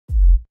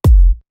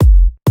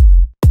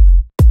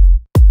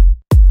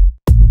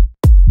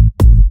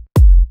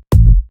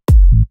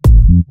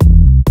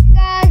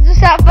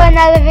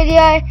another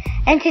video,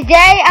 and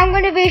today I'm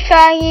going to be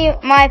showing you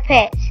my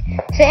pets.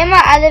 So in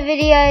my other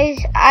videos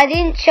I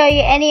didn't show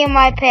you any of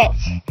my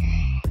pets,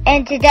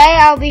 and today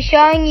I'll be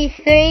showing you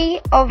 3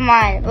 of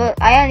mine. Well,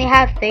 I only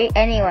have 3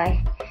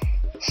 anyway.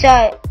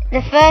 So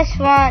the first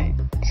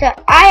one, so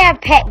I have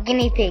pet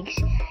guinea pigs,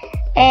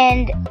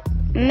 and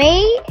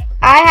I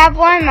have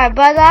one, my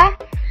brother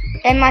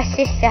and my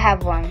sister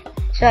have one.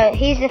 So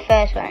here's the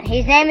first one.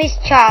 His name is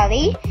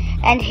Charlie,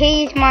 and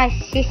he's my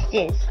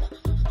sister's.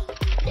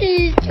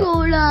 He's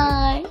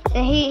Charlie.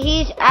 So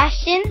he's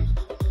Ashton.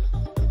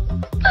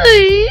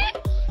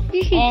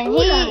 And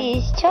he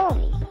is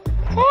Charlie.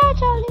 Say hi,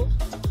 Charlie.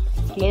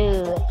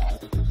 Hello.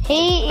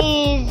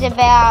 He is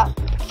about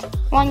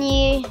 1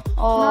 year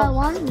or... No,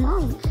 1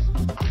 month.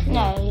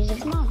 No,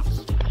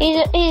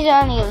 he's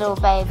only a little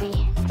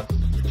baby.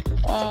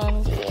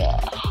 And yeah,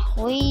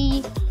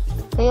 we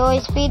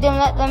always feed them,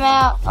 let them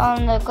out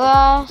on the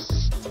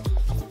grass.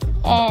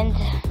 And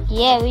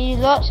yeah, we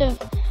do lots of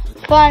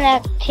fun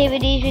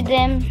activities with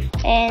them.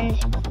 And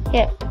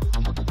yeah.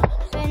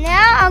 So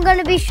now I'm going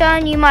to be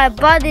showing you my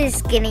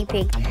brother's guinea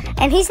pig,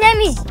 and his name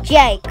is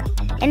Jake,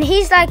 and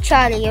he's like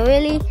Charlie, a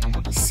really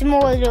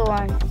small little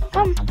one.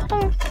 Come.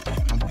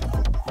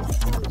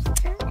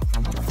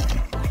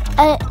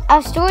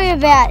 A story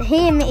about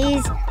him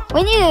is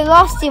we nearly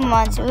lost him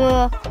once. We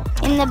were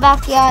in the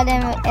backyard,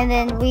 and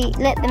then we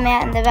let them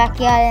out in the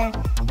backyard and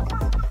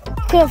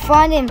couldn't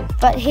find him.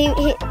 But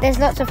there's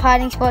lots of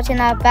hiding spots in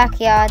our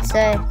backyard,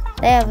 so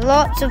they have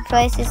lots of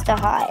places to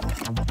hide.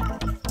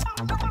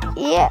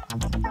 Yeah,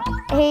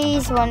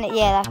 he's one.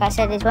 Yeah, like I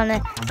said, he's one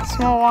of the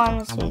small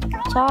ones with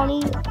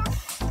Charlie.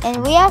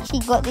 And we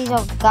actually got these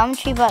off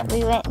Gumtree, but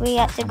we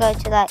had to go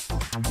to like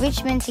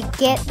Richmond to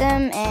get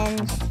them,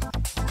 and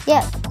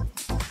yeah.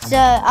 So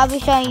I'll be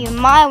showing you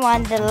my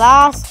one, the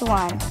last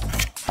one.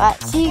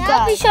 Right, see you guys.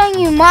 I'll be showing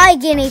you my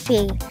guinea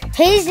pig.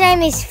 His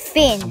name is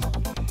Finn,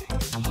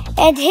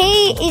 and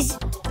he is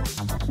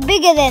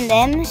bigger than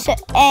them. So,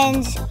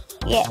 and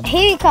yeah,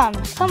 here he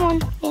comes. Come on,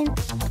 Finn.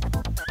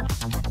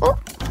 Oh,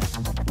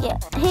 yeah,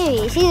 here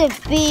he is. He's a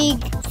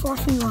big,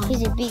 fluffy one.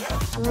 He's a big,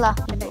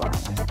 fluffy one.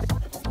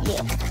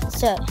 Yeah.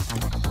 So,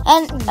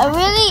 and a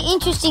really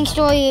interesting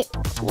story.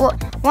 What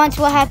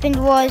happened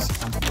was,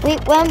 when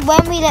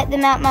we let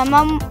them out, my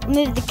mum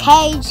moved the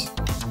cage.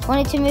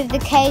 Wanted to move the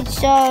cage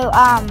so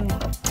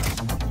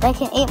they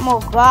can eat more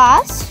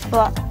grass.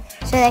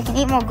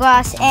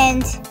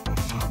 And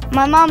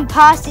my mum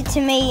passed it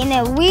to me in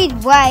a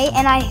weird way,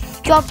 and I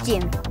dropped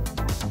him.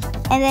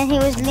 And then he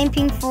was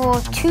limping for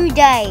 2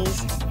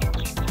 days.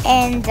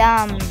 And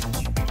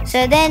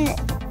so then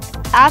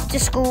after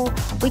school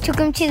we took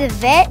him to the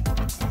vet,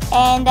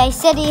 and they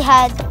said he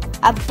had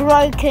a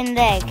broken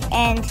leg,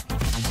 and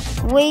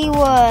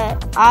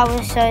I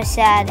was so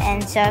sad,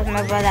 and so was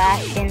my brother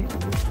Ashton.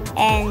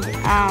 And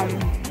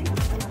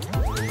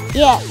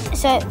yeah,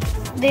 so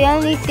the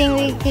only thing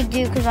we could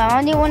do, because my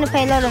mom didn't want to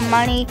pay a lot of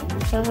money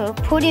to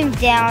put him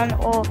down,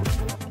 or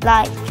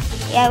like,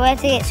 yeah, we had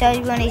to get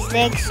surgery on his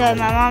legs, so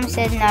my mom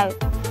said no.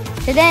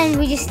 So then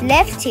we just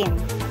left him,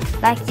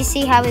 like, to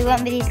see how he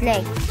went with his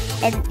leg.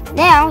 And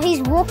now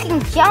he's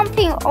walking,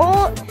 jumping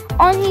all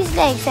on his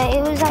leg. So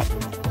it was like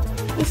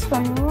this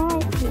one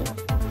right here,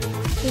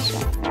 this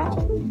one right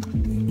here.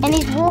 And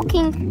he's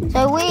walking,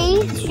 so we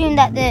assumed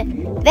that the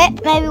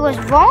vet maybe was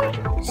wrong,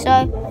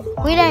 so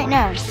we don't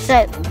know.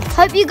 So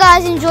hope you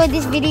guys enjoyed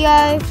this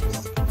video.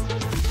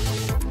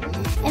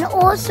 And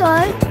also,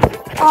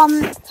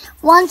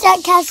 once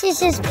at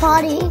Cassius's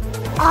party,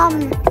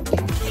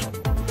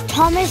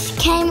 Thomas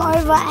came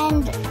over,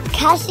 and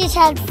Cassius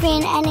had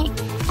Finn, and he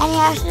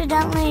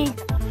accidentally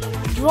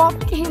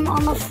dropped him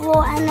on the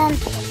floor, and then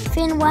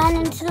Finn went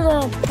into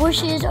the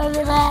bushes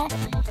over there,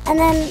 and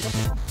then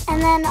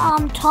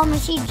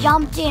Thomas, he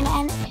jumped in,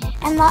 and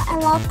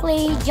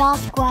luckily he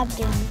just grabbed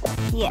him.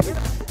 Yeah.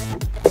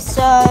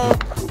 So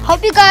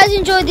hope you guys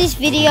enjoyed this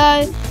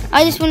video.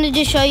 I just wanted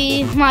to show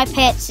you my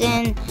pets,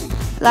 and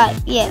like,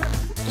 yeah.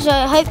 So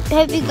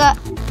hope you got.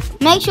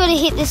 Make sure to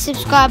hit the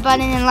subscribe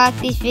button and like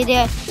this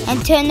video,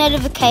 and turn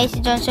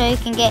notifications on so you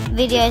can get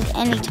videos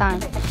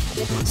anytime.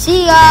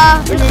 See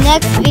ya in the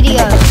next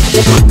video.